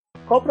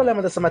qual o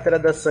problema dessa matéria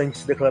da Sandy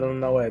se declarando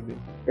na web?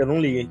 Eu não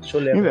li, deixa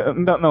eu ler.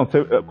 Não,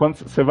 quando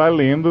você vai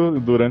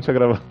lendo durante a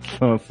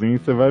gravação assim,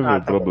 você vai ver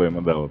o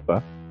problema dela,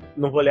 tá?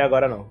 Não vou ler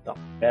agora não, então,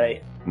 pera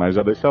aí. Mas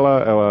já deixa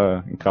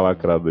ela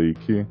encalacrada aí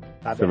que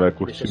você vai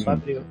curtir.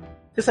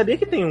 Você sabia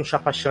que tem um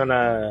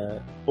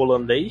chapachana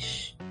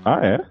holandês? Ah,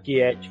 é? Que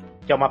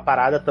é uma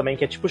parada também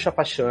que é tipo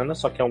chapachana,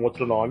 só que é um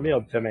outro nome,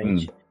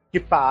 obviamente. Que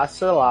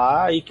passa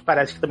lá e que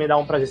parece que também dá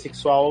um prazer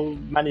sexual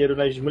maneiro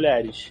nas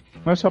mulheres.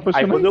 Mas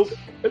chapachana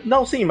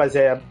Não, sim, mas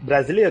é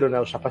brasileiro, né,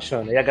 o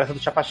chapachana. E a graça do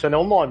chapachana é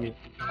o nome.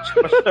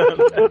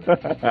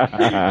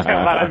 Chapachana.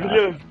 É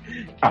maravilhoso.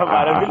 É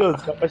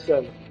maravilhoso,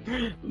 chapachana.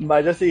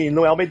 Mas assim,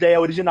 não é uma ideia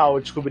original,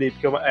 eu descobri.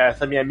 Porque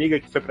essa minha amiga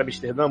que foi pra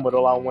Amsterdã,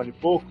 morou lá 1 ano e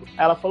pouco,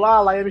 ela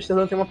falou, lá em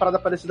Amsterdã tem uma parada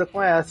parecida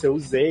com essa. Eu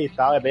usei e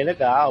tal, é bem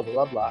legal,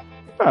 blá blá blá.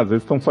 Às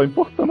vezes estão só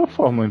importando a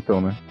fórmula,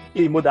 então, né?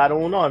 E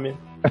mudaram o nome.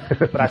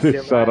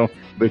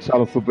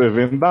 Deixaram super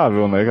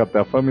vendável, né? Que até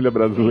a família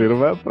brasileira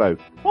vai atrás.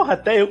 Porra,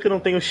 até eu que não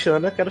tenho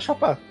Xana, quero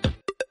chapar.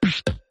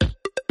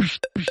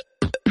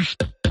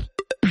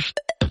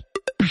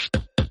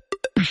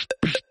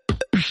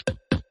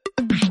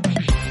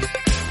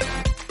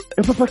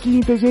 Eu sou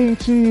foquinha,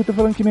 gente! Tô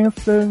falando que nem a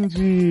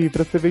Sandy,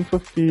 pra ser bem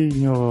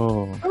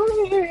fofinho.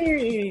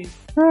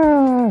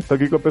 Tô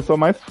aqui com a pessoa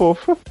mais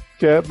fofa,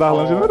 que é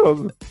Darlan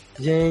Generoso.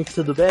 Gente,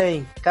 tudo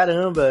bem?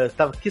 Caramba,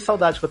 que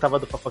saudade que eu tava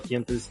do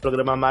Fofoquintas, esse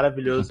programa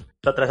maravilhoso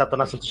pra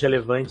tratar assuntos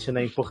relevantes,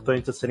 né,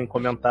 importantes a serem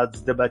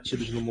comentados e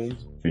debatidos no mundo.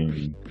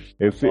 Sim.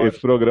 Esse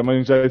programa a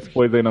gente já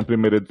expôs aí na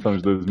primeira edição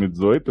de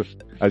 2018.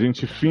 A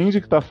gente finge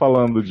que tá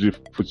falando de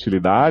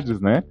futilidades,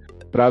 né?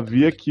 Pra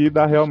vir aqui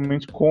dar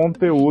realmente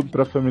conteúdo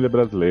pra família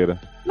brasileira.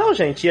 Não,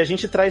 gente, e a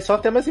gente traz só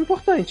temas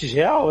importantes,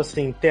 real,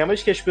 assim,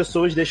 temas que as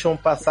pessoas deixam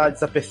passar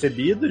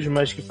desapercebidos,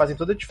 mas que fazem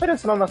toda a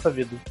diferença na nossa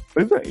vida.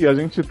 Pois é, e a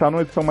gente tá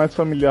numa edição mais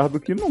familiar do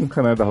que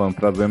nunca, né, Darlan?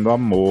 Trazendo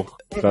amor,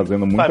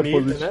 trazendo muita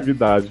família,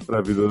 positividade, né, pra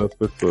vida das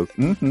pessoas.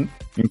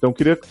 Então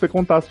queria que você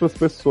contasse pras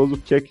pessoas o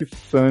que é que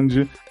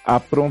Sandy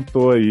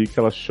aprontou aí, que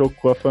ela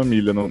chocou a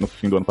família no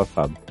fim do ano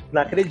passado.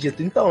 Não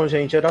acredito. Então,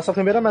 gente, a nossa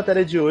primeira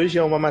matéria de hoje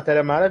é uma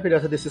matéria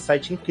maravilhosa desse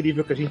site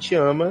incrível que a gente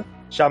ama,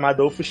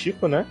 chamado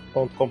Fuxico, né?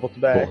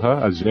 .com.br.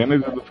 Porra, a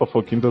gênese do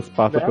Fofoquintas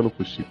passa pelo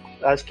Fuxico.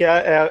 Acho que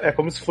é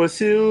como se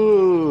fosse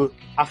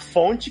a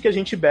fonte que a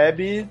gente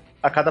bebe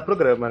a cada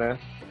programa, né?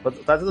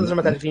 Todas as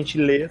matérias que a gente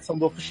lê são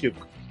do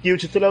Fuxico. E o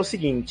título é o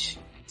seguinte: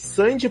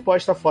 Sandy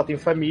posta foto em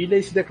família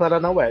e se declara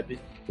na web.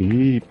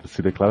 Eita,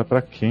 se declara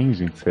pra quem,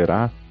 gente?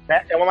 Será?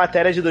 É uma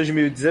matéria de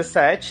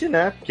 2017,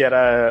 né? Que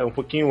era um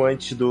pouquinho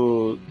antes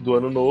do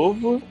ano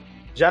novo.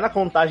 Já na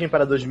contagem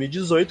para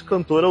 2018, a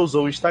cantora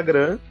usou o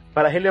Instagram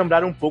para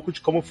relembrar um pouco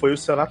de como foi o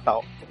seu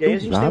Natal. E aí a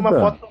gente tem uma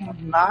foto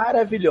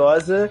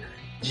maravilhosa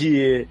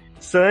de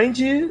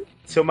Sandy,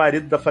 seu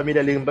marido da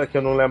família Limba, que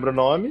eu não lembro o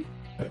nome,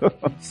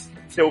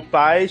 seu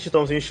pai,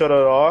 Chitãozinho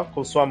Chororó,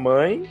 com sua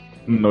mãe,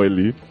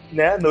 Noeli,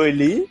 né?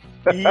 Noeli.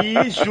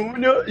 E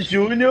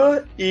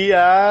Júnior e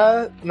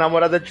a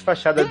namorada de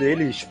fachada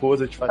dele,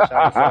 esposa de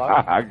fachada, sei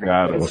lá.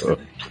 Garoto.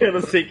 Eu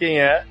não sei quem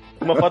é.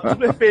 Uma foto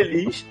super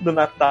feliz do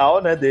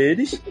Natal, né,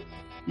 deles.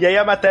 E aí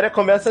a matéria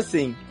começa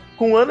assim: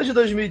 com o ano de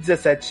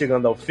 2017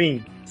 chegando ao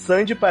fim,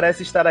 Sandy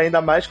parece estar ainda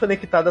mais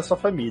conectada à sua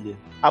família.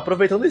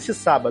 Aproveitando esse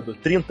sábado,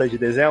 30 de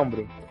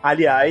dezembro,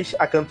 aliás,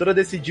 a cantora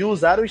decidiu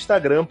usar o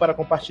Instagram para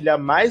compartilhar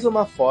mais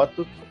uma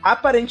foto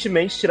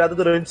aparentemente tirada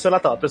durante o seu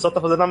Natal. A pessoa tá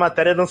fazendo a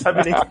matéria e não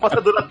sabe nem que foto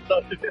é do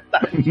Natal de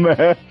verdade.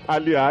 Né?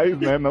 Aliás,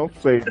 né, não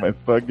sei, mas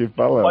tô aqui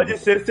falando. Pode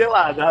ser, sei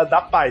lá,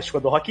 da Páscoa,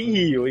 do Rock in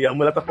Rio, e a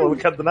mulher tá falando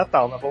que é do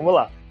Natal, mas vamos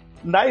lá.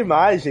 Na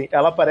imagem,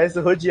 ela aparece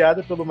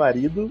rodeada pelo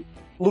marido,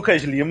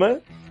 Lucas Lima,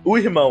 o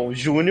irmão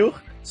Júnior,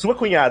 sua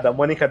cunhada,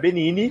 Mônica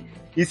Benini,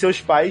 e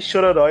seus pais,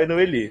 Chororó e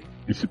Noeli.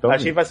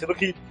 Achei vacilo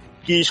que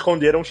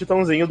esconderam o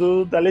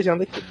Chitãozinho da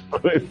legenda aqui.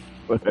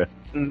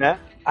 Né?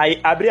 Aí,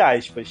 abre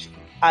aspas.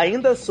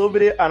 Ainda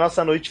sobre a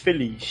nossa noite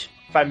feliz.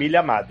 Família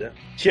amada.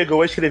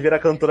 Chegou a escrever a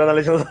cantora na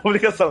legenda da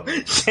publicação.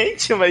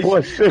 Gente, mas...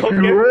 Pô,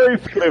 chegou a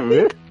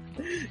escrever?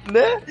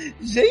 Né?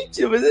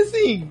 Gente, mas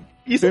assim...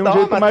 Isso tem dá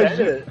uma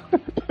matéria...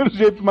 Tem um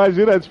jeito mais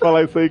direto de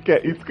falar isso aí, que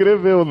é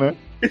escreveu, né?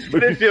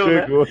 Escreveu,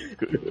 né?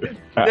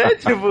 Né?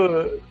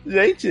 Tipo,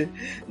 gente,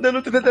 eu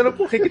não tô entendendo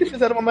por que eles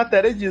fizeram uma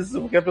matéria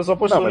disso. Porque a pessoa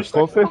postou. Não, mas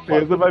com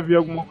certeza vai vir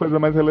alguma coisa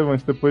mais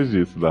relevante depois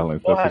disso, Darlan.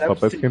 Então só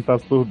pra esquentar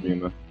as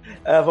turbinas.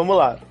 Vamos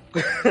lá.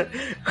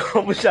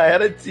 Como já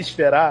era de se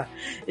esperar,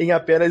 em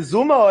apenas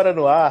 1 hora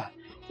no ar,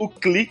 o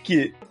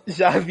clique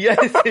já havia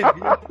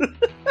recebido.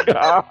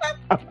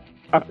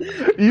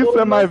 Isso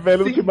é mais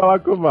velho do que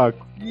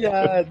balacobaco.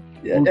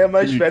 É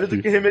mais velho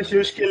do que remexer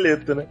o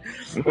esqueleto, né?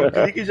 O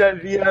clique já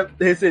havia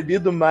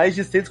recebido mais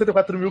de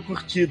 154 mil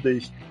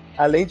curtidas,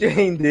 além de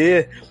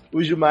render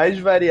os mais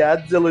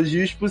variados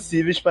elogios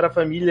possíveis para a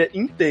família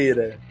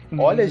inteira.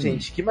 Olha,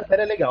 gente, que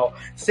matéria legal.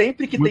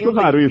 Sempre que muito tem um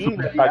raro isso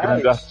no Instagram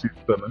de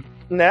artista,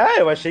 né?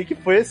 Eu achei que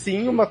foi,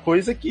 assim, uma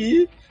coisa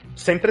que...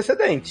 sem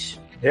precedentes.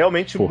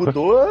 Realmente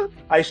mudou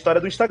a história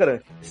do Instagram.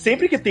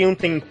 Sempre que tem um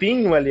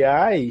tempinho,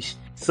 aliás...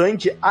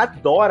 Sandy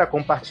adora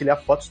compartilhar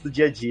fotos do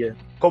dia a dia,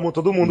 como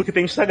todo mundo que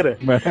tem Instagram.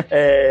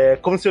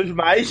 Com seus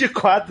mais de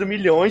 4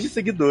 milhões de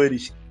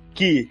seguidores,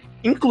 que,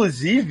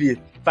 inclusive,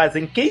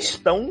 fazem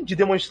questão de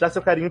demonstrar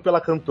seu carinho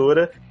pela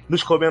cantora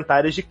nos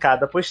comentários de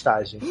cada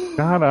postagem.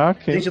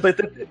 Caraca, gente,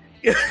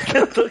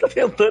 eu tô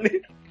tentando...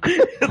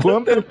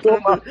 Quanta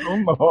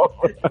informação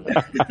nova!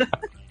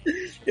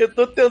 Eu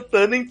tô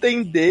tentando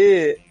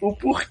entender o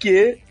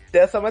porquê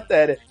dessa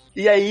matéria.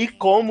 E aí,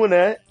 como,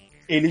 né,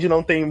 eles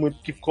não têm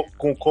muito que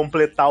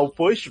completar o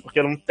post,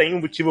 porque não tem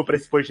um motivo pra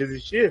esse post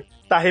existir,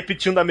 tá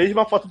repetindo a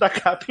mesma foto da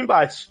capa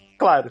embaixo,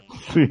 claro.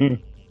 Sim.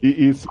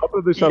 E só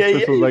pra deixar as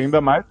pessoas ainda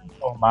mais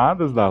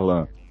informadas,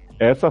 Darlan,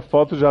 essa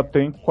foto já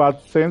tem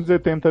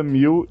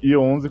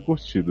 480.011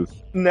 curtidas.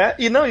 Né?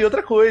 E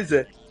outra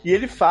coisa. E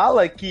ele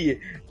fala que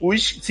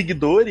os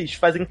seguidores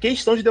fazem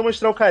questão de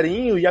demonstrar o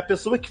carinho e a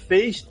pessoa que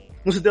fez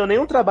não se deu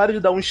nenhum trabalho de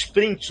dar um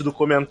sprint do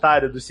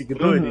comentário dos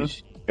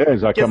seguidores.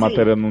 Já que a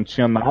matéria não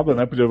tinha nada,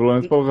 né? Podia pelo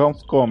menos colocar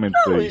uns comments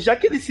aí. Já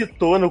que ele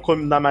citou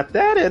na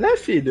matéria, né,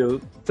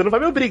 filho? Você não vai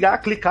me obrigar a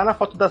clicar na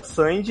foto da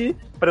Sandy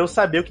pra eu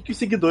saber o que os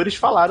seguidores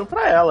falaram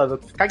pra ela.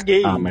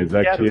 Caguei. Mas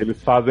que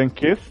eles fazem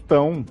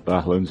questão,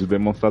 Darlan, de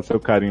demonstrar seu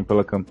carinho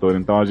pela cantora.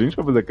 Então a gente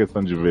vai fazer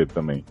questão de ver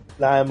também.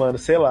 Mano,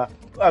 sei lá.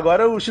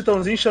 Agora o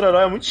Chitãozinho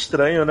Chororó é muito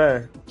estranho,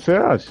 né? Você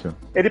acha?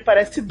 Ele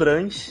parece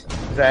Brans,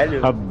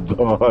 velho.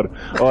 Adoro.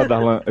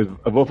 Darlan,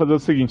 eu vou fazer o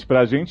seguinte,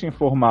 pra gente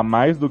informar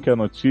mais do que a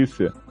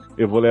notícia,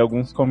 eu vou ler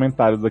alguns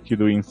comentários aqui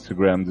do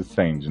Instagram de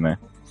Sandy, né?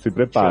 Se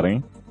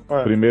preparem.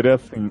 Primeiro é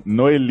assim,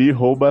 Noeli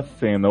rouba a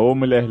cena. Ô,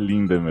 mulher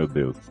linda, meu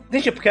Deus.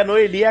 Gente, porque a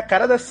Noeli é a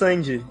cara da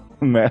Sandy.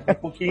 Né? Um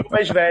pouquinho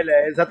mais velha,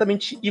 é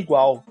exatamente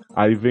igual.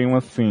 Aí vem um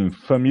assim,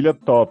 família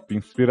top,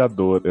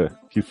 inspiradora,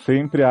 que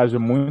sempre haja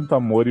muito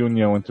amor e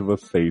união entre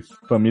vocês.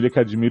 Família que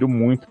admiro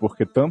muito,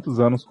 porque tantos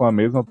anos com a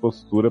mesma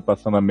postura,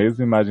 passando a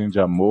mesma imagem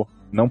de amor,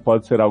 não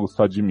pode ser algo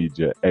só de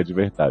mídia, é de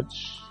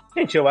verdade.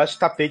 Gente, eu acho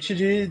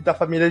tapete da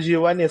família de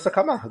Vanessa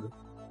Camargo.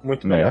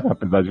 Muito melhor.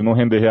 Apesar de não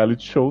render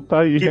reality show,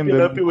 tá aí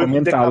rendendo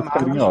comentários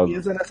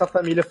carinhosos. Nessa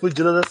família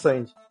fudida da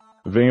Sandy.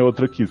 Vem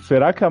outra aqui.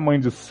 Será que a mãe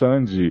de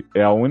Sandy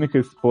é a única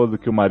esposa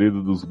que o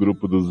marido dos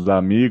grupos dos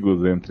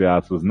amigos, entre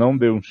aspas, não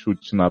deu um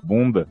chute na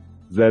bunda?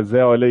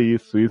 Zezé, olha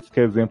isso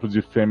que é exemplo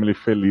de family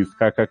feliz.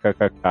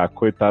 KKKKK.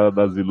 Coitada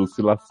da Zilu se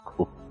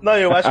lascou. Não,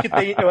 eu acho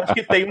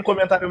que tem um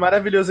comentário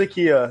maravilhoso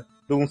aqui, ó,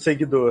 de um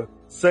seguidor.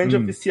 Sandy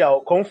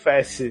Oficial,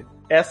 confesse.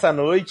 Essa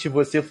noite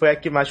você foi a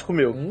que mais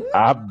comeu.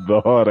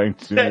 Adoro a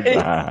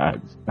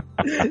intimidade.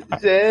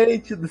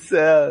 Gente do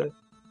céu.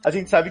 A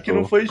gente sabe que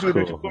não foi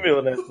Júlio que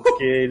comeu, né?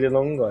 Porque ele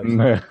não gosta.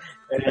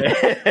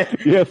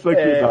 E essa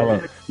aqui, Darlan.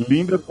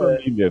 Linda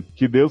família.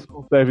 Que Deus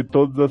conserve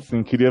todos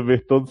assim. Queria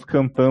ver todos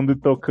cantando e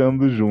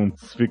tocando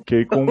juntos.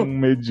 Fiquei com um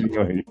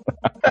medinho aí.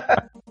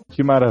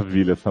 Que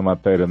maravilha essa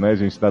matéria, né,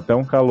 gente? Dá até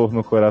um calor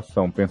no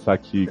coração pensar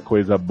que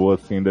coisa boa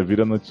assim ainda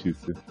vira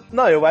notícia.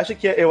 Não, eu acho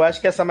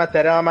que essa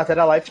matéria é uma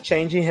matéria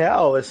life-changing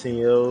real,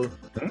 assim. Eu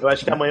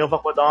acho que amanhã eu vou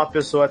acordar uma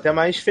pessoa até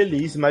mais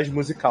feliz, mais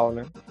musical,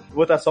 né? Vou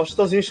botar só o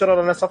Chitãozinho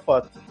Chororó nessa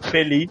foto.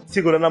 Feliz,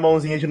 segurando a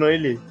mãozinha de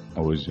Noeli.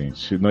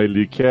 Gente,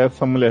 Noeli que é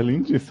essa mulher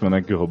lindíssima,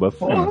 né, que rouba a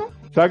cena.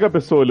 Será que a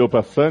pessoa olhou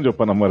pra Sandy ou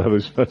pra namorada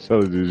de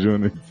fachada de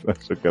Júnior e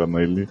achou que era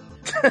Noeli?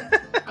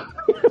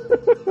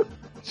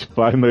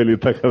 Tipo, a Noeli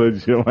tá cada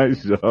dia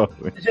mais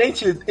jovem.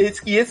 Gente,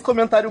 esse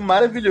comentário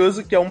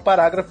maravilhoso que é um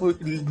parágrafo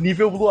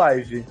nível Blue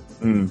Ivy.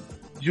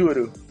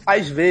 Juro.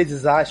 Às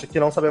vezes acho que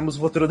não sabemos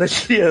o futuro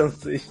das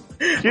crianças.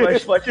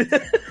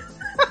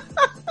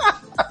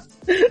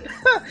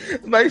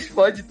 Mas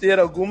pode ter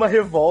alguma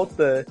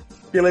revolta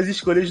pelas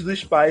escolhas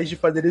dos pais de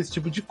fazer esse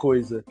tipo de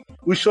coisa.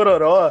 O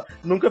Chororó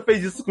nunca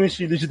fez isso com os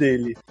filhos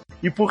dele.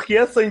 E por que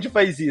a Sandy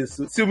faz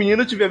isso? Se o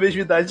menino tiver a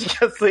mesma idade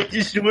que a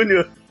Sandy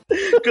Júnior,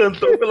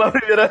 cantou pela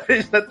primeira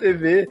vez na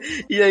TV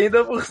e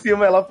ainda por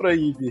cima ela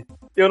proíbe.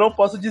 Eu não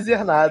posso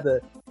dizer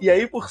nada. E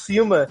aí por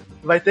cima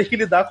vai ter que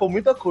lidar com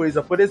muita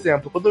coisa. Por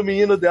exemplo, quando o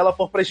menino dela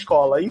for pra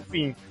escola,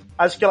 enfim.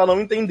 Acho que ela não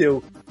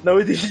entendeu. Não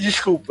existe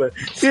desculpa.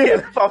 Se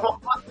ela é famosa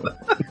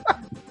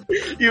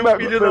e o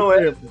filho não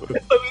é. Eu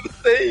também não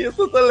sei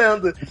isso, eu tô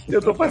lendo.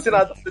 Eu tô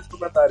fascinado por esse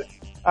comentário.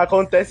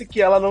 Acontece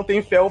que ela não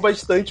tem fé o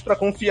bastante pra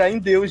confiar em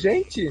Deus,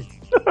 gente.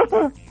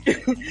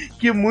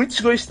 Que muitos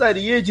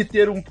gostaria de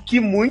ter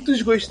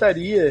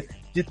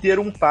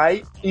um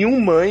pai e uma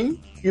mãe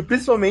e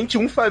principalmente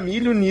uma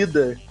família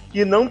unida.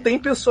 E não tem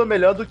pessoa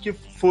melhor do que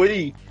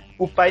foi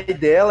o pai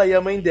dela e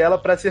a mãe dela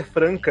pra ser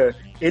franca.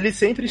 Ele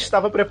sempre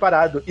estava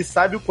preparado e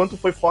sabe o quanto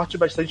foi forte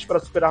bastante pra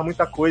superar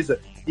muita coisa.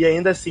 E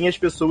ainda assim as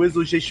pessoas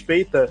os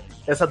respeitam,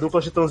 essa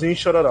dupla Chitãozinho e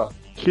Chororó.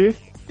 Que?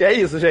 E é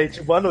isso,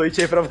 gente. Boa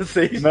noite aí pra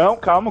vocês. Não,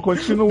 calma,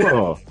 continua,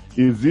 ó.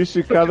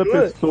 Existe cada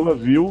pessoa,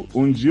 viu?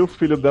 Um dia o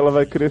filho dela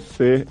vai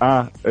crescer.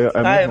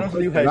 Eu não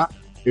vi o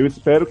resto. Eu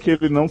espero que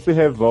ele não se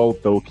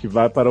revolta ou que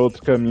vá para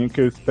outro caminho que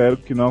eu espero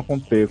que não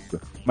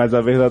aconteça. Mas a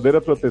verdadeira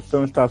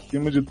proteção está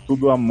acima de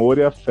tudo o amor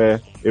e a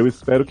fé. Eu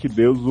espero que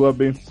Deus o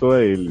abençoe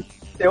a eles.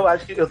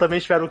 Eu também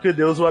espero que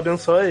Deus o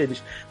abençoe a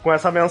eles. Com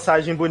essa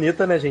mensagem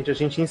bonita, né, gente? A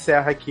gente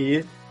encerra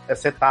aqui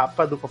essa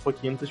etapa do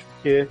Fofoquintas,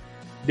 porque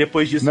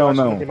Depois disso, eu acho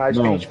que não tem mais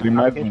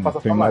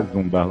tem mais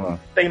um, Darlan.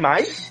 Tem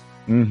mais?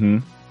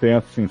 Uhum. Tem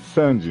assim,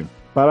 Sandy,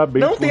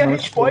 parabéns. Não, tem a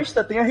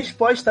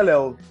resposta,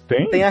 Léo.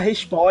 Tem? Tem a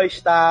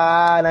resposta,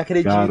 não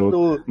acredito.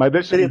 Garoto. Mas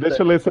deixa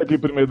eu ler isso aqui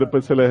primeiro,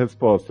 depois você lê a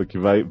resposta, que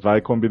vai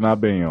combinar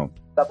bem, ó.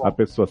 Tá bom. A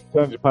pessoa,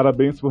 Sandy,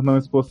 parabéns por não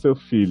expor seu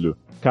filho.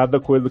 Cada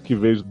coisa que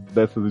vejo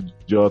dessas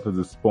idiotas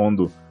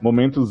expondo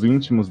momentos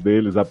íntimos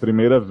deles, a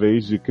primeira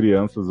vez de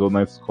crianças ou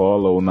na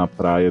escola ou na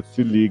praia,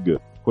 se liga.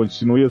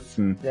 Continue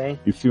assim. Gente.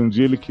 E se um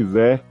dia ele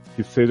quiser,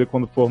 que seja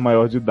quando for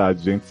maior de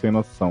idade, gente sem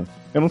noção.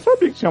 Eu não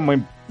sabia que tinha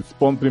mãe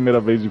expondo primeira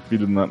vez de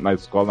filho na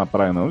escola, na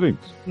praia, não, gente.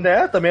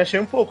 Né, também achei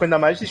um pouco. Ainda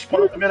mais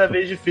expondo a primeira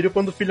vez de filho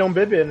quando o filho é um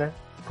bebê, né?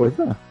 Pois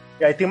é.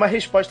 E aí tem uma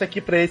resposta aqui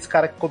pra esse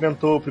cara que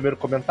comentou o primeiro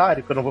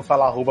comentário, que eu não vou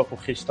falar arroba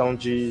por questão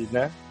de,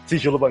 né,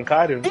 sigilo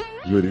bancário.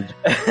 Jurídico.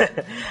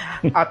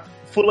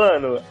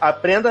 Fulano,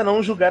 aprenda a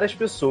não julgar as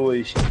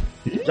pessoas,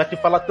 já que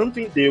fala tanto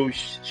em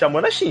Deus,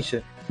 chamando a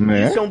chincha.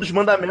 Né? Isso é um dos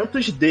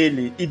mandamentos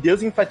dele, e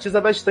Deus enfatiza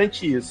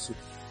bastante isso.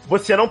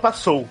 Você não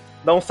passou,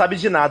 não sabe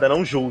de nada,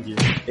 não julgue.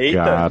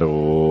 Eita.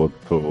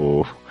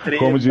 Garoto.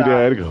 Treta. Como diria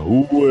a Erika,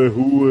 rua.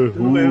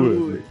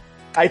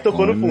 Aí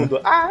tocou no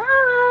fundo.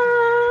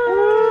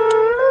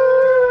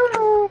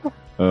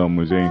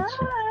 Amo, gente.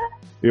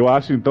 Eu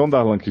acho então,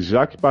 Darlan, que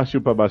já que partiu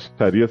pra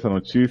baixaria essa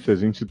notícia, a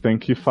gente tem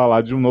que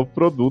falar de um novo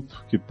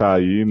produto que tá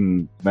aí,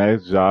 né,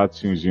 já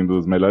atingindo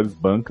as melhores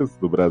bancas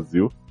do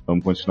Brasil.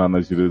 Vamos continuar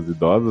nas gírias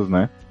idosas,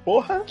 né?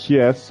 Porra! Que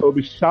é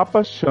sobre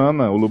Chapa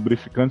Chana, o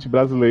lubrificante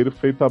brasileiro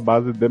feito à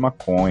base de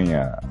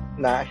maconha.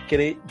 Não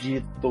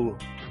acredito.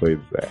 Pois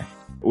é.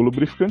 O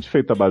lubrificante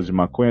feito à base de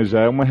maconha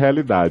já é uma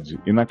realidade.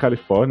 E na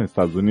Califórnia,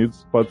 Estados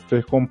Unidos, pode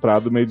ser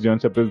comprado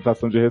mediante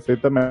apresentação de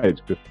receita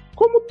médica.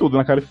 Como tudo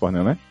na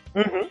Califórnia, né?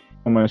 Uhum.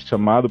 Como é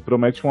chamado,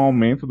 promete um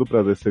aumento do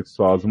prazer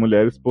sexual às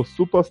mulheres por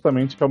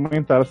supostamente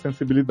aumentar a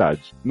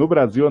sensibilidade. No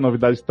Brasil, a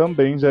novidade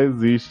também já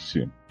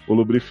existe. O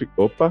lubrificante...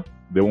 Opa,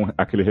 deu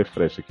aquele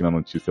refresh aqui na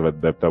notícia,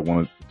 deve ter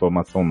alguma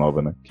informação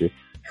nova, né? Porque...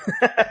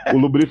 O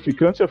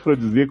lubrificante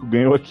afrodisíaco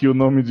ganhou aqui o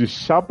nome de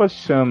Chapa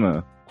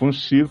Chana, com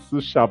X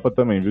do Chapa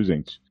também, viu,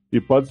 gente? E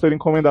pode ser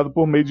encomendado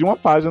por meio de uma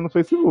página no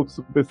Facebook,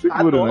 super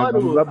seguro, né?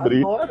 Vamos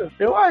abrir. Adoro.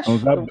 Eu acho.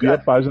 Vamos abrir a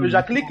página. Eu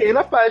já cliquei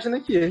na página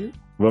aqui.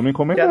 Vamos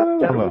encomendar.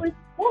 Quero muito.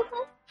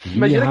 Porra.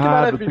 Imagina que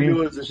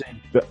maravilhoso,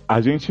 gente.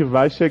 A gente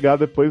vai chegar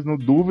depois no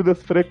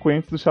Dúvidas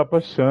Frequentes do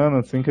Chapa Chana,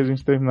 assim que a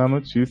gente terminar a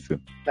notícia.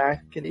 Tá,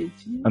 acredito.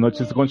 A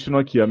notícia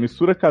continua aqui. A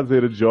mistura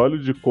caseira de óleo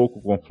de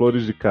coco com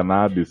flores de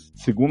cannabis,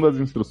 segundo as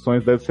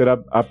instruções, deve ser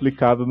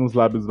aplicada nos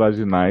lábios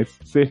vaginais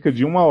cerca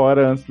de 1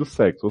 hora antes do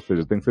sexo. Ou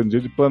seja, tem que ser um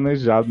dia de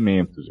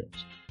planejamento,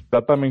 gente.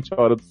 Exatamente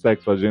a hora do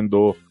sexo,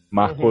 agendou,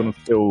 marcou no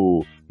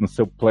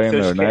seu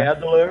planner, seu né?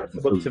 Scheduler,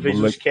 você fez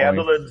o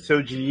scheduler do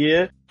seu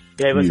dia,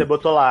 e aí você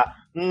botou lá,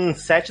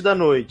 7 da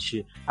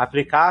noite,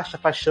 aplicar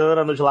Chapa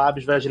Chana nos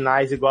lábios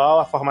vaginais igual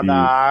a forma da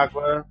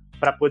água,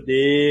 pra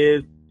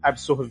poder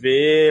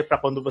absorver, pra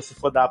quando você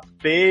for dar pro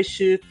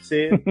peixe,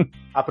 você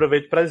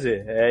aproveita o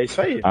prazer. É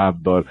isso aí.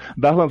 Adoro.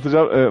 Darlan, você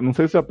já, não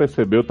sei se você já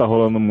percebeu, tá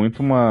rolando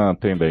muito uma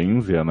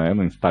tendência, né,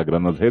 no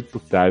Instagram, nas redes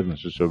sociais, no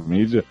social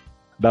media,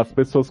 das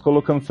pessoas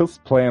colocando seus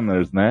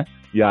planners, né?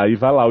 E aí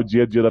vai lá o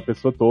dia a dia da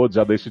pessoa toda,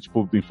 já deixa,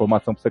 tipo,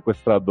 informação pro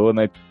sequestrador,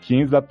 né?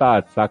 15 da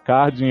tarde,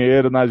 sacar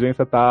dinheiro na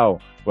agência tal.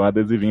 Com um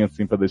adesivinho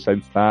assim pra deixar em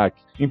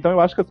destaque. Então eu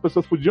acho que as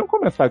pessoas podiam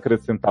começar a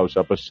acrescentar o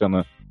Chapa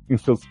Chana em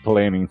seus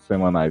plannings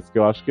semanais, que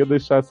eu acho que ia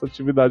deixar essa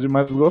atividade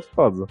mais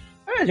gostosa.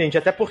 Gente,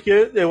 até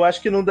porque eu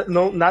acho que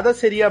nada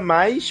seria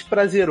mais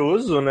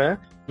prazeroso, né?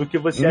 Do que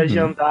você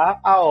agendar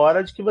a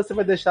hora de que você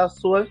vai deixar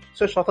sua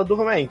xota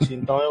dormente.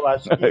 Então eu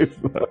acho que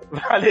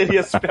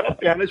valeria super a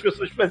pena as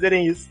pessoas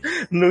fazerem isso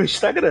no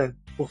Instagram.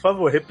 Por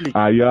favor, replique.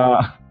 Aí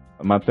a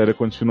matéria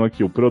continua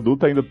aqui. O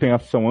produto ainda tem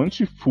ação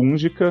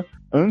antifúngica,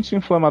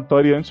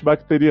 anti-inflamatória e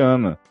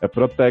antibacteriana. É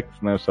Protex,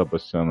 né, Chapa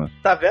Chana?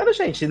 Tá vendo,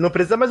 gente? Não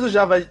precisa mais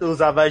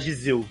usar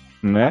Vagisil.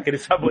 Né? Aquele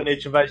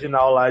sabonete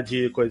vaginal lá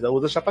de coisa.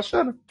 Usa Chapa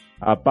Chana.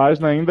 A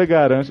página ainda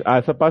garante...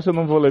 essa parte eu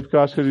não vou ler porque eu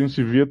acho que a gente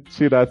devia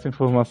tirar essa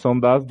informação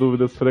das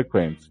dúvidas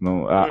frequentes.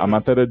 Não, a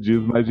matéria diz,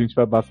 mas a gente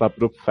vai passar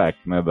pro FAQ,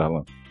 né,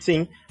 Darlan?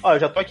 Sim. Ó, eu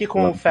já tô aqui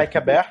com o FAQ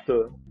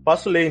aberto.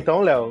 Posso ler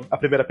então, Léo, a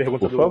primeira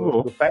pergunta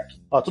do FAQ?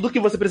 Ó, tudo o que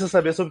você precisa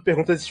saber sobre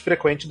perguntas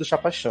frequentes do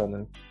Chapa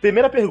Chana.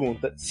 Primeira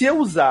pergunta. Se eu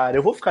usar,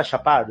 eu vou ficar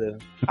chapada?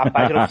 A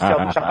página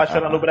oficial do Chapa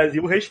Chana no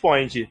Brasil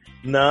responde: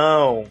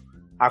 não.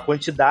 A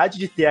quantidade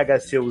de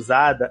THC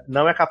usada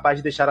não é capaz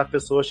de deixar a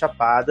pessoa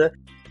chapada,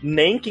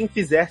 nem quem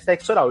fizer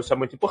sexo oral. Isso é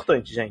muito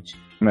importante, gente.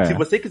 É. Se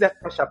você quiser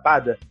ficar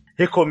chapada,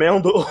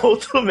 recomendo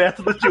outro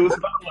método de uso.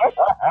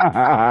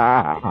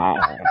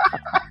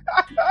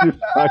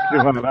 Que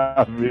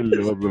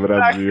maravilhoso,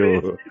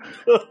 Brasil.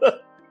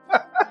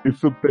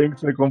 Isso tem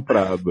que ser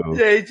comprado.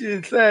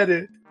 Gente,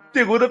 sério.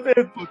 Segunda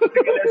pergunta. Você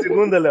quer ler a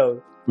segunda,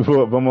 Léo?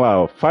 Vamos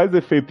lá, ó. Faz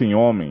efeito em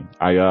homem?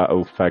 Aí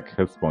o FAQ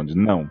responde: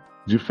 não.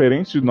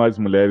 Diferente de nós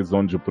mulheres,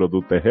 onde o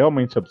produto é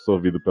realmente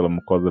absorvido pela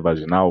mucosa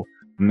vaginal,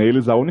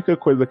 neles a única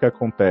coisa que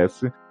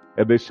acontece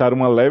é deixar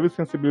uma leve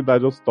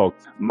sensibilidade aos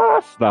toques.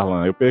 Mas,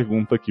 Darlan, eu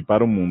pergunto aqui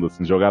para o mundo,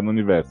 assim, jogar no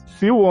universo.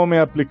 Se o homem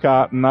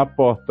aplicar na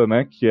porta,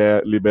 né, que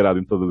é liberado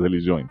em todas as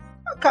religiões.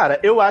 Cara,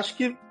 eu acho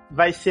que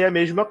vai ser a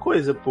mesma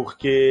coisa,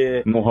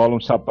 porque... Não rola um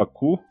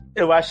chapacu?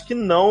 Eu acho que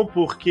não,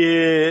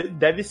 porque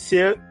deve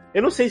ser...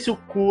 Eu não sei se o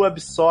cu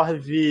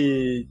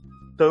absorve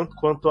tanto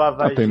quanto a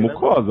vagina. Tem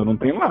mucosa, não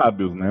tem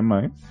lábios, né,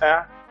 mas...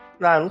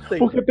 Não sei.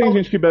 Porque tem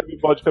gente que bebe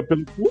vodka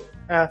pelo cu.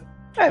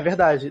 É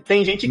verdade.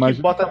 Tem gente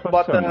que bota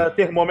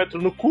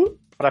termômetro no cu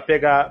pra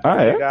pegar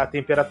a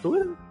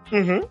temperatura.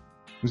 Uhum.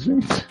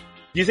 Gente.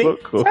 Dizem,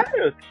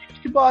 sério, tem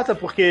gente que bota,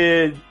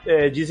 porque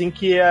dizem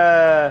que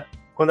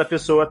quando a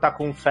pessoa tá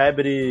com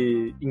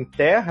febre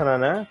interna,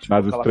 né? Tipo,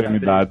 nas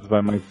extremidades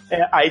vai mais...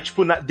 aí,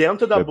 tipo,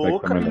 dentro da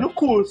boca e no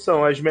cu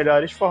são as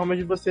melhores formas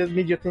de você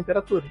medir a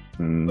temperatura.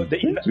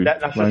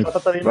 Na Xoxota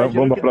também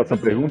imagino. Vamos pra próxima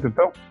pergunta,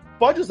 então?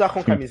 Pode usar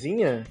com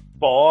camisinha?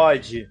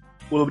 Pode.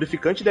 O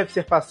lubrificante deve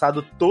ser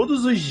passado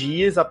todos os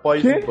dias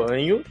após o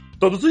banho.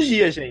 Todos os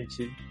dias,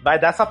 gente. Vai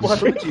dar essa porra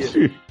todo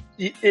dia.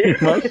 E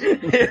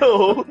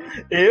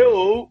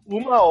eu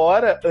 1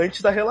 hora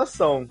antes da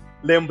relação.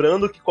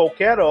 Lembrando que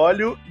qualquer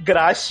óleo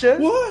graxa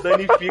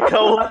danifica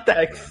o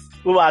látex.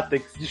 O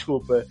látex,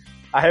 desculpa.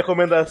 A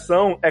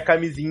recomendação é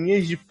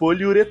camisinhas de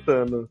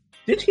poliuretano.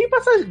 Gente, quem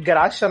passa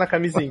graxa na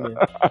camisinha?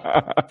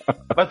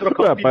 Vai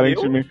trocar o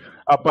pneu?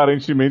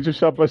 Aparentemente o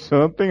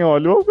Chapachã tem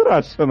óleo ou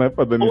graxa, né?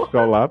 Pra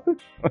danificar o látex.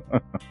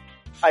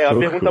 Aí, uma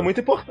pergunta muito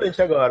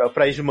importante agora,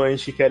 para as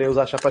mães que querem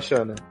usar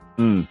chapachana.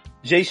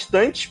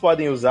 Gestantes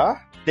podem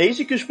usar?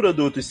 Desde que os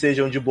produtos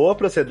sejam de boa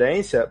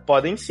procedência,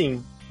 podem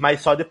sim.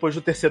 Mas só depois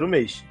do 3º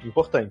mês.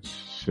 Importante.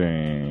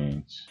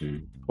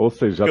 Gente. Ou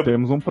seja, já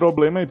temos um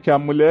problema aí, porque a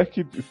mulher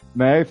que,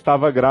 né,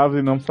 estava grávida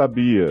e não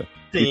sabia.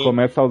 Sim. E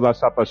começa a usar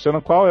chapachana,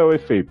 qual é o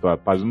efeito? A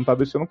página não tá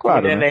deixando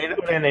claro, o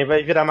neném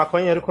vai virar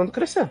maconheiro quando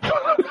crescer.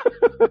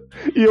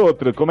 E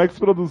outra, como é que os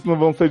produtos não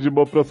vão ser de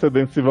boa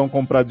procedência se vão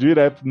comprar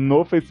direto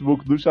no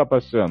Facebook do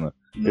Chapachana?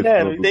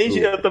 Não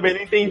entendi, eu também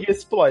não entendi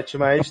esse plot,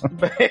 mas tudo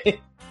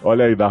bem.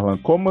 Olha aí, Darlan,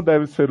 como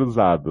deve ser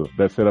usado?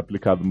 Deve ser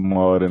aplicado 1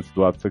 hora antes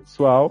do ato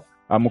sexual,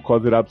 a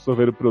mucosa irá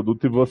absorver o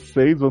produto e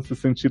vocês vão se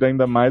sentir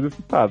ainda mais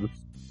excitados.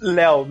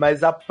 Léo,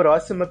 mas a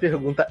próxima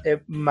pergunta é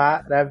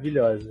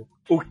maravilhosa.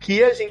 O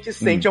que a gente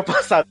sente ao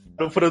passar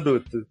no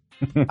produto?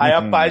 Aí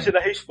a página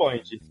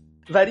responde.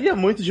 Varia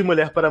muito de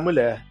mulher para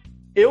mulher.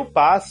 Eu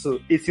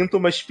passo e sinto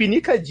umas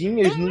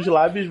pinicadinhas nos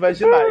lábios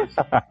vaginais.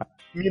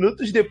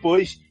 Minutos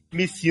depois,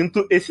 me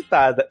sinto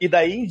excitada. E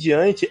daí em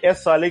diante, é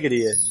só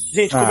alegria.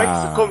 Gente,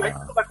 como é que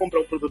você vai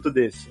comprar um produto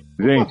desse?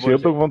 Gente, favor, eu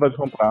tô com vontade de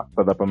comprar,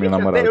 pra dar pra minha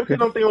namorada. Eu que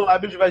não tenho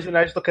lábios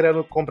vaginais, tô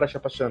querendo comprar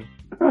chapachana.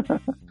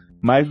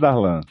 Mas,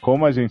 Darlan,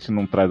 como a gente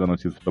não traz a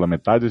notícia pela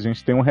metade, a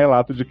gente tem um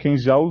relato de quem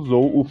já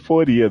usou o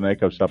Foria, né?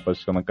 Que é o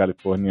chapachana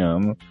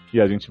californiano.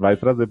 E a gente vai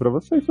trazer pra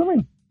vocês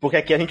também. Porque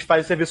aqui a gente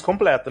faz o serviço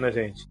completo, né,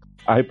 gente?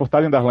 A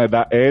reportagem, Darlan, é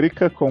da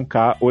Érica com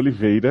K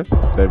Oliveira.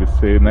 Deve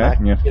ser, né?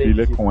 Minha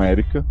filha com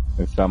Érica,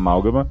 esse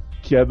amálgama.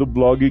 Que é do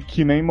blog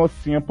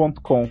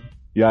quenemmocinha.com.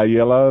 E aí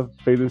ela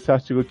fez esse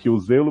artigo aqui,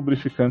 usei o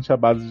lubrificante à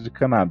base de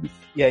cannabis.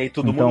 E aí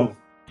tudo mudou.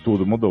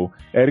 Tudo mudou.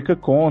 Érica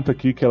conta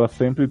aqui que ela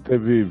sempre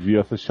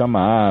viu essas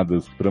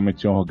chamadas que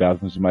prometiam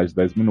orgasmos de mais de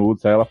 10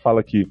 minutos. Aí ela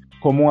fala que,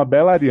 como uma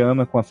bela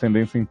ariana com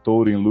ascendência em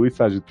touro, em lua e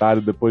sagitário,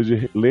 depois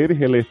de ler e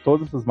reler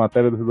todas essas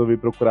matérias, resolvi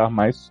procurar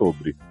mais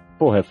sobre.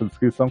 Porra, essa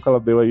descrição que ela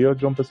deu aí é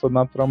de uma pessoa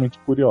naturalmente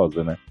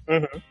curiosa, né?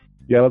 Uhum.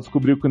 E ela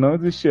descobriu que não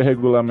existia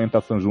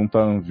regulamentação junto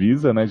à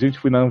Anvisa, né? Gente,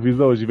 fui na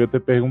Anvisa hoje, devia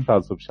ter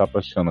perguntado sobre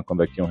chapachana,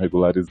 quando é que iam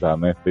regularizar,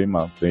 né?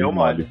 Deu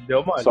mole.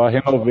 Só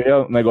renovei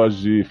o negócio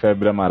de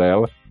febre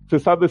amarela. Você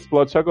sabe desse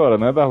plot agora,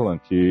 né, Darlan?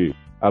 Que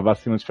a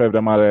vacina de febre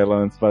amarela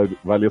antes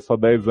valia só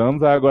 10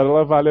 anos, aí agora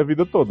ela vale a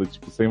vida toda,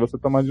 tipo, sem você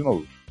tomar de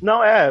novo. Não,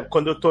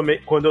 quando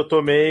eu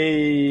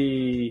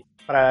tomei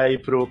pra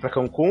ir pra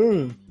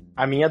Cancún,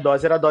 a minha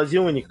dose era dose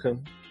única.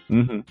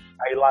 Uhum.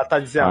 Aí lá tá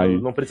dizendo,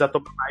 não precisa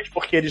tomar mais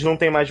porque eles não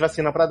têm mais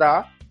vacina pra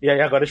dar. E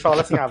aí agora eles falam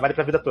assim, vale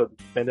pra vida toda,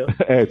 entendeu?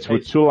 Tipo,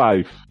 to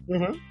life.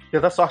 Uhum.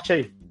 Tenta sorte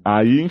aí.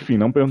 Aí, enfim,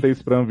 não perguntei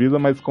isso pra Anvisa,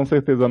 mas com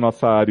certeza a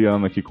nossa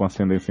Ariana aqui com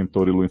ascendência em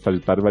touro e lua em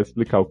sagitário vai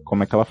explicar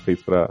como é que ela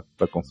fez pra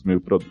consumir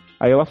o produto.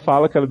 Aí ela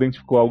fala que ela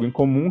identificou algo em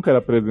comum, que era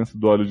a presença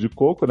do óleo de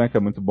coco, né, que é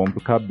muito bom pro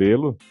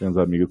cabelo, tem as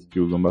amigas que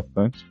usam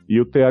bastante, e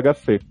o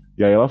THC.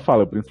 E aí ela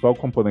fala, o principal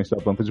componente da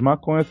planta de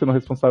maconha sendo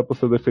responsável por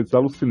seus efeitos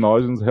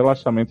alucinógenos,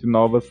 relaxamento e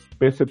novas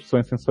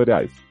percepções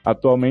sensoriais.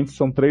 Atualmente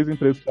são 3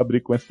 empresas que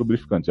fabricam esse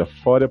lubrificante, a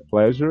Foria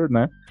Pleasure,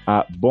 né,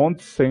 a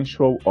Bond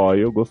Sensual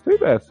Oil, gostei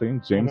dessa,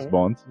 hein, James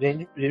Bond,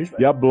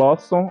 e a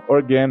Blossom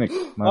Organic.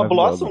 A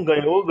Blossom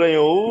ganhou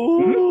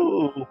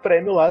o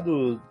prêmio lá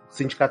do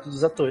Sindicato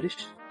dos Atores.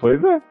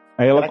 Pois é.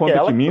 Aí ela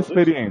conta aqui, minha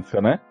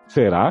experiência, né?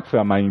 Será que foi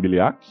a Maim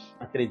Biliak?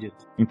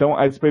 Acredito. Então,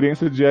 a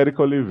experiência de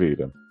Érica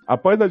Oliveira.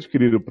 Após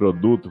adquirir o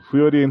produto,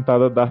 fui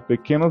orientada a dar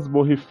pequenas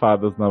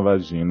borrifadas na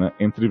vagina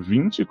entre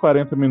 20 e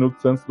 40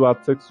 minutos antes do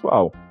ato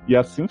sexual. E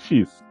assim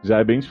fiz. Já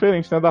é bem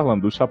diferente, né, Darlan?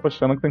 Do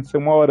chapachana que tem que ser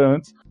 1 hora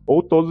antes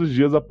ou todos os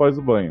dias após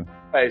o banho.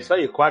 É isso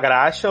aí, com a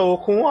graxa ou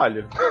com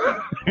óleo.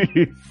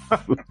 Isso.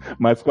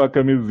 Mas com a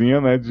camisinha,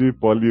 né, de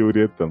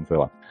poliuretano, sei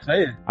lá. Isso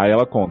aí. Aí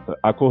ela conta,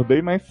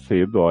 acordei mais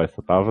cedo, ó,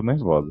 essa tava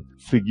nervosa.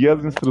 Segui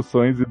as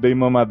instruções e dei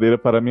mamadeira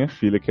para minha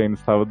filha, que ainda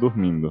estava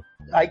dormindo.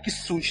 Ai, que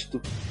susto.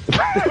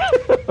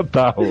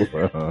 Tá,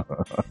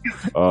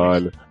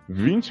 olha.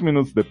 20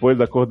 minutos depois,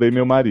 acordei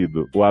meu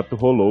marido. O ato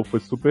rolou, foi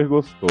super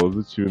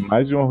gostoso. Tive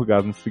mais de um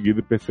orgasmo seguido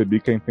e percebi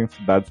que a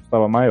intensidade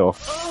estava maior.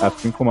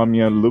 Assim como a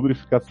minha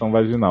lubrificação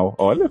vaginal.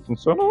 Olha,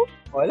 funcionou.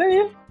 Olha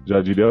aí.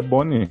 Já diria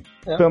Bonnie.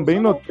 Também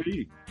funcionou.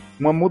 notei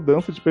uma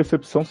mudança de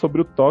percepção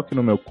sobre o toque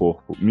no meu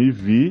corpo. Me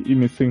vi e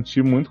me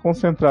senti muito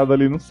concentrado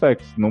ali no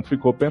sexo. Não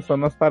ficou pensando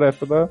nas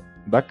tarefas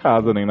da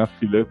casa, nem na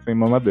filha sem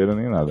mamadeira,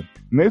 nem nada.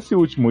 Nesse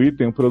último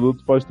item, o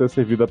produto pode ter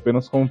servido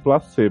apenas como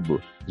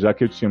placebo, já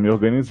que eu tinha me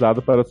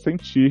organizado para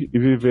sentir e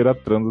viver a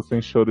transa sem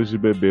choros de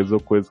bebês ou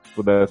coisas que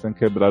pudessem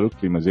quebrar o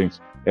clima. Gente,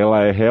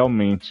 ela é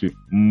realmente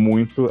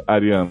muito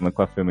ariana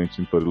com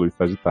ascendente em Touro e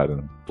Sagitário,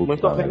 né?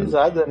 Muito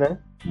organizada, né?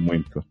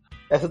 Muito.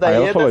 Essa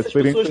daí é dessas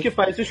pessoas que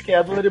fazem o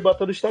schedule e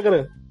bota no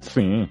Instagram.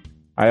 Sim.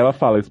 Aí ela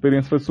fala, a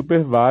experiência foi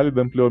super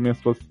válida, ampliou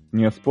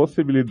minhas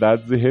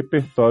possibilidades e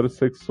repertórios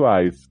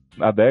sexuais.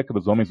 Há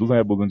décadas, homens usam e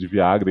abusam de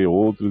Viagra e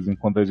outros,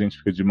 enquanto a gente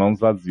fica de mãos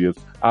vazias.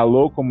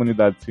 Alô,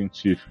 comunidade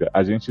científica,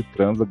 a gente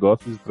transa,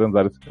 gosta de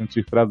transar e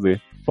sentir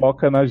prazer.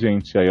 Foca na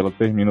gente. Aí ela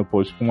termina o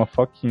post com uma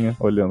foquinha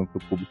olhando pro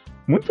público.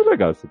 Muito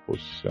legal esse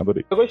post,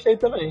 adorei. Eu gostei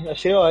também,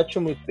 achei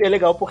ótimo. É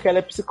legal porque ela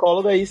é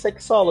psicóloga e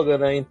sexóloga,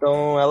 né?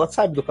 Então ela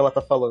sabe do que ela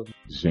tá falando.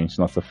 Gente,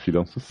 nossa filha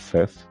é um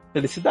sucesso.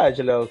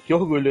 Felicidade, Léo. Que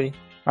orgulho, hein?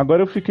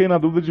 Agora eu fiquei na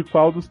dúvida de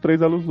qual dos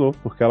 3 ela usou,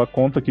 porque ela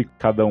conta que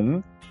cada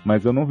um,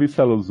 mas eu não vi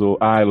se ela usou...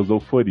 Ah, ela usou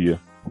euforia,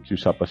 o que o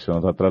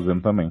Chapachana tá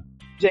trazendo também.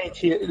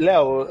 Gente,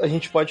 Léo, a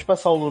gente pode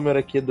passar o número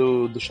aqui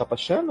do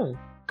Chapachana?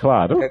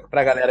 Claro.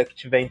 Pra galera que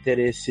tiver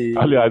interesse...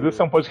 Aliás,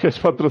 esse é um podcast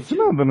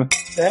patrocinado, né?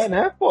 É,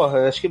 né?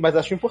 Porra, mas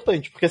acho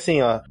importante, porque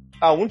assim, ó...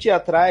 Há um dia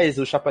atrás,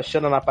 o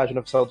Chapachana, na página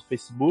oficial do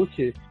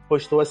Facebook,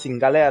 postou assim,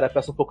 galera,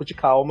 peço um pouco de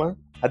calma,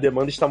 a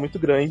demanda está muito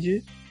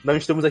grande, não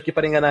estamos aqui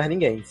para enganar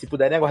ninguém. Se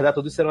puderem aguardar,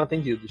 todos serão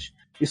atendidos.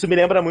 Isso me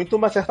lembra muito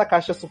uma certa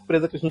caixa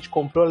surpresa que a gente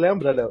comprou,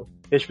 lembra, Léo?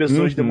 Que as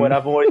pessoas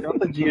demoravam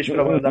 80 dias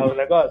para mandar o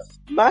negócio.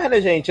 Mas,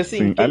 né, gente,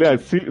 assim... Aliás,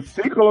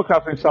 se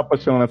colocassem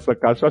Chapachana nessa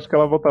caixa, eu acho que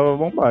ela voltava a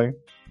bombar, hein?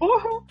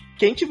 Porra!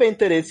 Quem tiver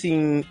interesse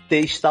em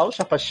testar o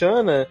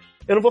Chapachana...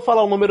 Eu não vou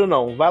falar o número,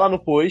 não. Vai lá no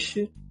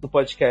post, no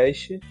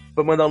podcast.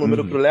 Vou mandar o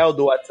número pro Léo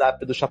do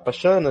WhatsApp do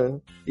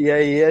Chapachana. E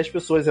aí as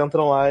pessoas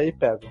entram lá e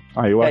pegam.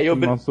 Eu acho que os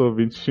nossos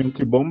ouvintes tinham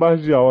que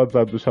bombardear o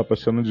WhatsApp do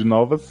Chapachana de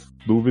novas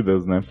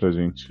dúvidas, né? Pra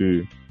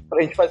gente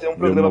fazer um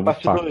programa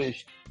parte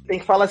 2. Tem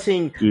que falar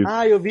assim,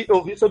 eu vi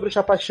sobre o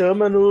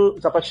Chapachana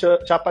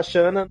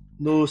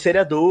no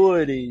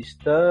Seriadores,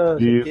 tá?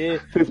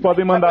 Vocês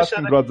podem mandar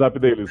assim pro WhatsApp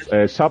deles.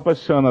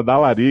 Chapachana da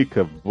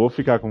Larica, vou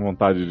ficar com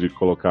vontade de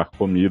colocar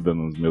comida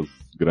nos meus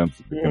grandes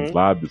e pequenos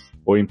lábios.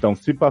 Ou então,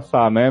 se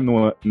passar, né,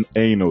 no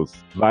Anus,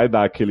 vai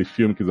dar aquele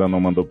filme que Zanon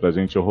mandou pra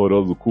gente,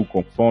 horroroso, Cu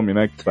com Fome,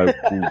 né? Que vai o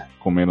cu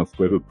comendo as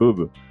coisas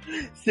tudo.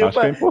 Acho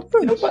que é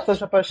importante. Se eu passar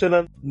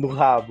Chapachana no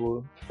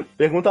rabo,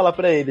 pergunta lá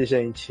pra ele,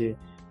 gente.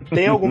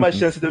 Tem alguma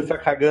chance de eu ficar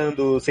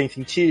cagando sem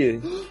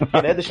sentir?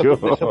 Né? Deixa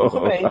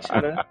por mente,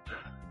 né?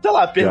 Sei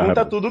lá,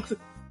 pergunta tudo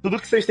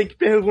que vocês têm que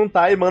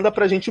perguntar e manda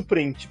pra gente o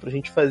print, pra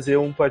gente fazer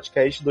um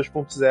podcast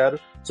 2.0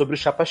 sobre o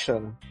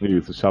Chapachana.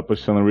 Isso,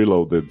 Chapachana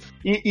Reloaded.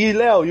 E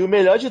Léo, e o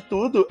melhor de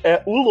tudo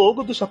é o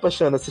logo do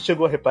Chapachana. Você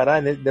chegou a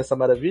reparar, né, nessa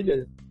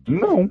maravilha?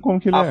 Não, como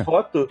que ele A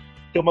foto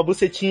tem uma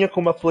bucetinha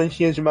com uma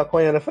planchinha de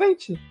maconha na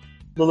frente,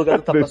 no lugar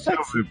do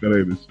tapa-sexo.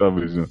 Deixa eu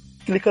abrir.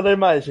 Clica na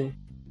imagem.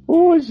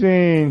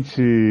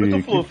 Gente,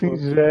 que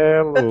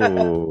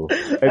singelo.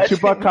 É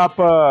tipo a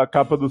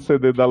capa do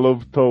CD da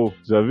Love Toll,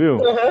 já viu?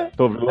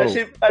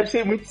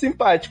 Achei muito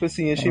simpático,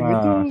 assim, achei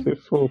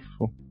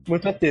fofo.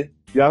 Muito AT.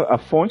 E a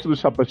fonte do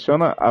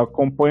Chapachana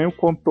acompanha o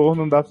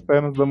contorno das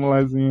pernas da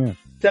mulherzinha.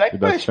 Será que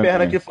foi as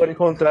pernas que foram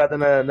encontradas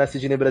na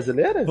Sidney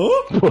brasileira?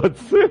 Pode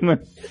ser, né?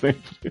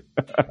 Sempre.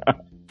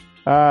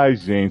 Ai,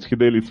 gente, que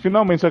delícia.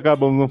 Finalmente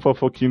acabamos no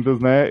Fofoquintas,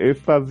 né?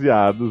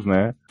 Extasiados,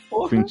 né?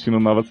 Porra. Sentindo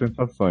novas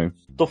sensações.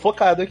 Tô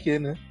focado aqui,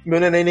 né? Meu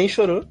neném nem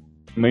chorou.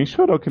 Nem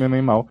chorou, que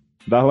neném mal.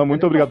 Darlan,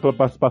 muito obrigado pela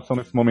participação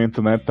nesse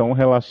momento, né? Tão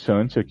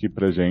relaxante aqui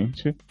pra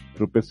gente.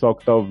 Pro pessoal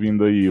que tá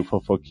ouvindo aí o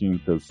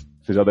Fofoquintas,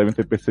 vocês já devem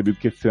ter percebido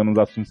que esse ano os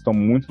assuntos estão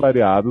muito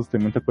variados,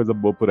 tem muita coisa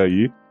boa por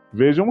aí.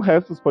 Vejam o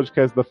resto dos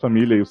podcasts da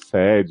família aí, o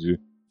SED,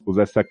 os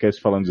SAcast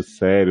falando de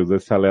séries,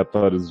 os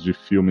aleatórios de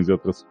filmes e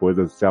outras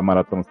coisas, esse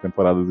maratona as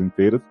temporadas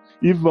inteiras.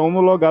 E vão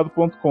no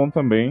logado.com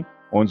também,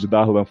 onde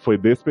Darlan foi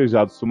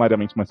despejado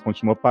sumariamente, mas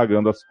continua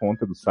pagando as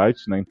contas do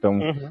site, né? Então,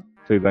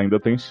 vocês ainda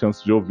têm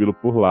chance de ouvi-lo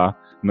por lá,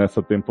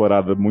 nessa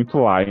temporada muito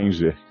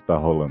Langer que tá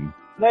rolando.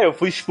 Eu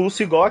fui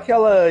expulso igual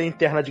aquela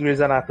interna de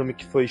Grey's Anatomy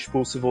que foi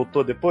expulso e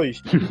voltou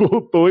depois. Que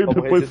voltou e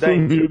depois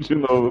sumiu de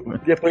novo, né?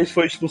 Depois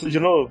foi expulso de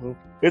novo.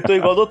 Eu tô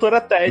igual a doutora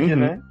Ted,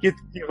 né? Que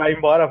vai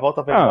embora,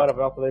 volta, vai embora,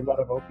 volta, vai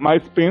embora, volta.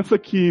 Mas pensa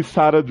que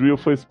Sarah Drill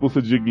foi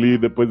expulsa de Glee e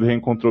depois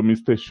reencontrou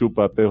Mr. Shu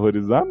pra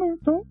aterrorizar, né?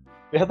 Então...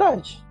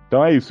 Verdade.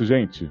 Então é isso,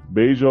 gente.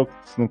 Beijos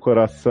no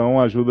coração,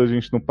 ajuda a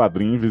gente no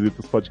Padrim, visita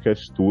os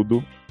podcasts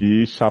tudo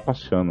e chapa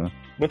Xana.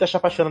 Muita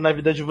chapachana na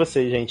vida de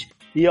vocês, gente.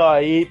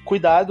 E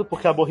cuidado,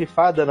 porque a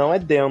borrifada não é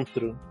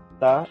dentro,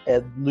 tá? É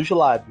nos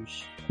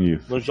lábios.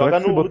 Isso. Não joga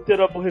no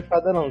útero a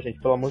borrifada não, gente,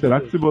 pelo amor de Deus.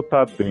 Será que se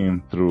botar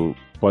dentro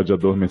pode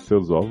adormecer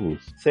os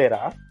óvulos?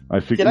 Será?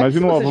 Aí fica,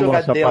 imagina um óvulo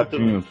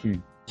chapadinho assim.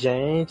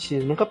 Gente,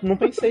 não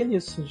pensei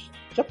nisso.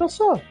 Já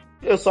pensou?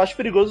 Eu só acho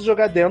perigoso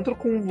jogar dentro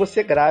com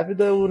você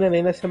grávida, o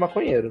neném nascer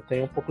maconheiro.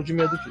 Tenho um pouco de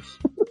medo disso.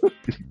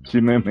 Que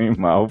neném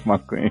mal,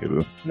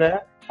 maconheiro. Né?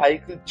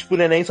 Aí, tipo, o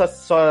neném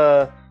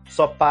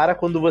só para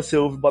quando você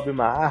ouve Bob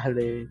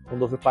Marley,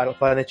 quando ouve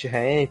Planet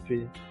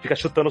Hemp, fica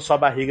chutando sua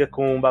barriga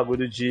com um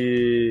bagulho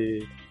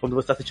de... Quando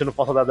você tá sentindo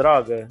falta da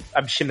droga,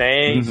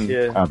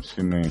 abstinência.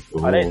 Abstinência.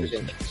 Olha isso,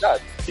 gente.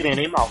 Cuidado. Que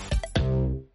nem mal.